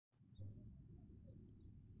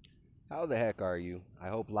How the heck are you? I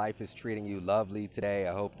hope life is treating you lovely today.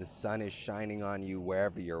 I hope the sun is shining on you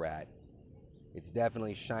wherever you're at. It's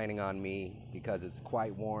definitely shining on me because it's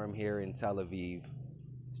quite warm here in Tel Aviv.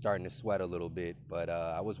 Starting to sweat a little bit, but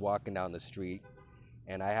I was walking down the street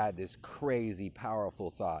and I had this crazy,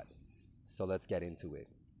 powerful thought. So let's get into it.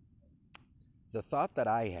 The thought that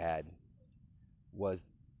I had was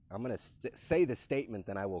I'm going to say the statement,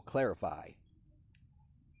 then I will clarify.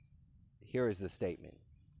 Here is the statement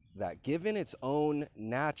that given its own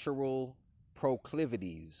natural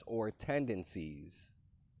proclivities or tendencies,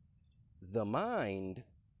 the mind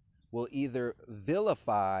will either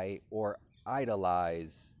vilify or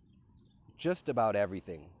idolize just about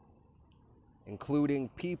everything, including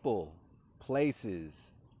people, places,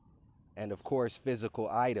 and of course, physical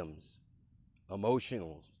items,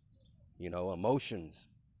 emotionals. Emotions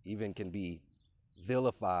even can be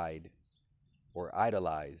vilified or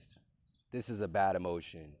idolized. This is a bad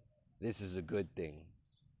emotion. This is a good thing.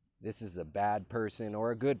 This is a bad person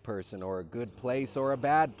or a good person or a good place or a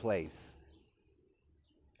bad place.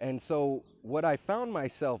 And so what I found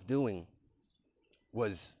myself doing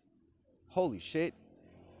was, holy shit,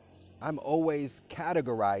 I'm always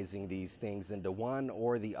categorizing these things into one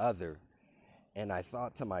or the other. And I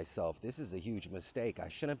thought to myself, this is a huge mistake. I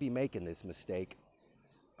shouldn't be making this mistake.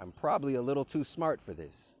 I'm probably a little too smart for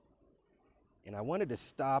this. And I wanted to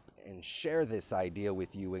stop and share this idea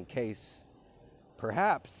with you in case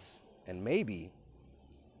perhaps and maybe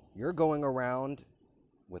you're going around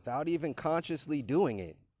without even consciously doing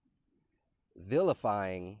it,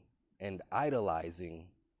 vilifying and idolizing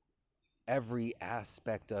every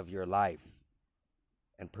aspect of your life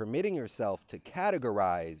and permitting yourself to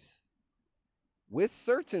categorize with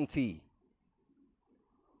certainty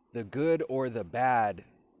the good or the bad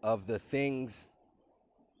of the things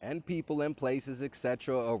and people and places,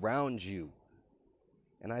 etc., around you.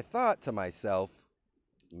 And I thought to myself,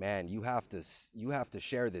 man, you have to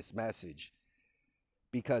share this message,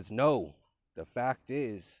 because no, the fact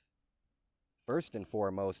is, first and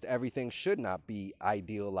foremost, everything should not be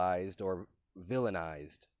idealized or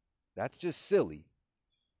villainized. That's just silly.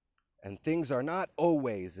 And things are not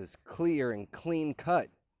always as clear and clean cut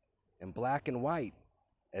and black and white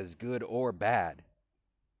as good or bad.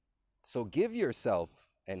 So give yourself,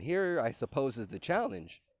 and here I suppose is the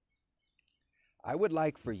challenge, I would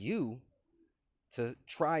like for you to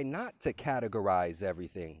try not to categorize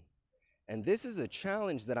everything. And this is a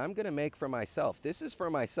challenge that I'm going to make for myself. This is for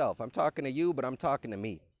myself. I'm talking to you, but I'm talking to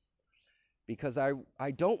me. Because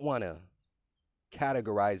I don't want to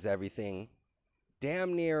categorize everything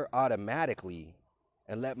damn near automatically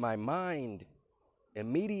and let my mind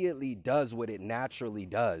immediately does what it naturally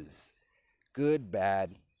does. Good,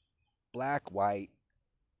 bad, black, white,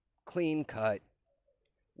 clean cut,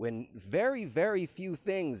 when very, very few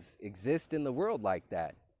things exist in the world like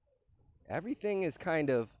that. Everything is kind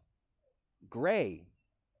of gray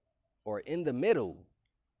or in the middle.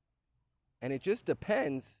 And it just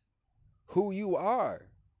depends who you are,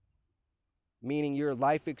 meaning your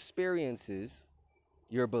life experiences,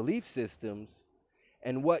 your belief systems,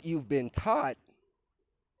 and what you've been taught.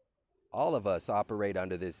 All of us operate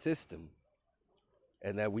under this system,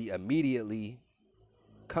 and that we immediately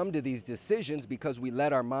come to these decisions because we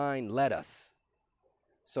let our mind let us.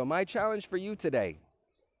 So my challenge for you today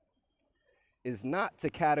is not to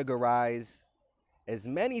categorize as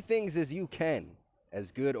many things as you can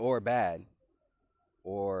as good or bad,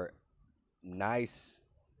 or nice,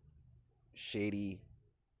 shady,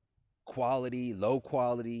 quality, low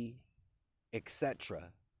quality, etc.,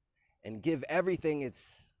 and give everything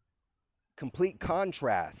its complete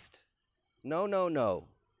contrast. No, no, no.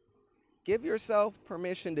 Give yourself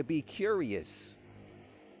permission to be curious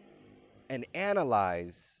and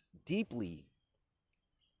analyze deeply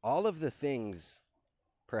all of the things,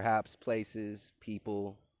 perhaps places,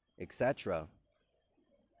 people, etc.,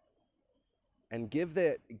 and give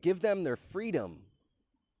them their freedom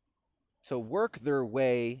to work their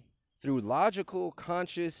way through logical,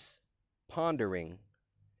 conscious pondering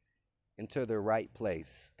into the right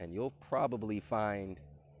place. And you'll probably find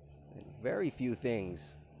that very few things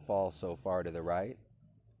fall so far to the right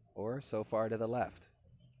or so far to the left.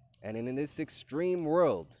 And in this extreme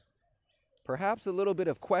world, perhaps a little bit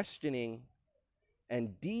of questioning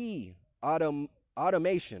and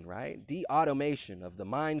automation, right? De-automation of the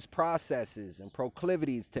mind's processes and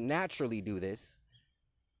proclivities to naturally do this,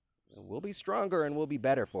 we'll be stronger and we'll be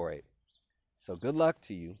better for it. So good luck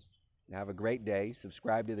to you. Have a great day.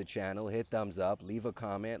 Subscribe to the channel, hit thumbs up, leave a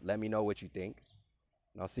comment, let me know what you think.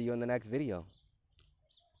 And I'll see you in the next video.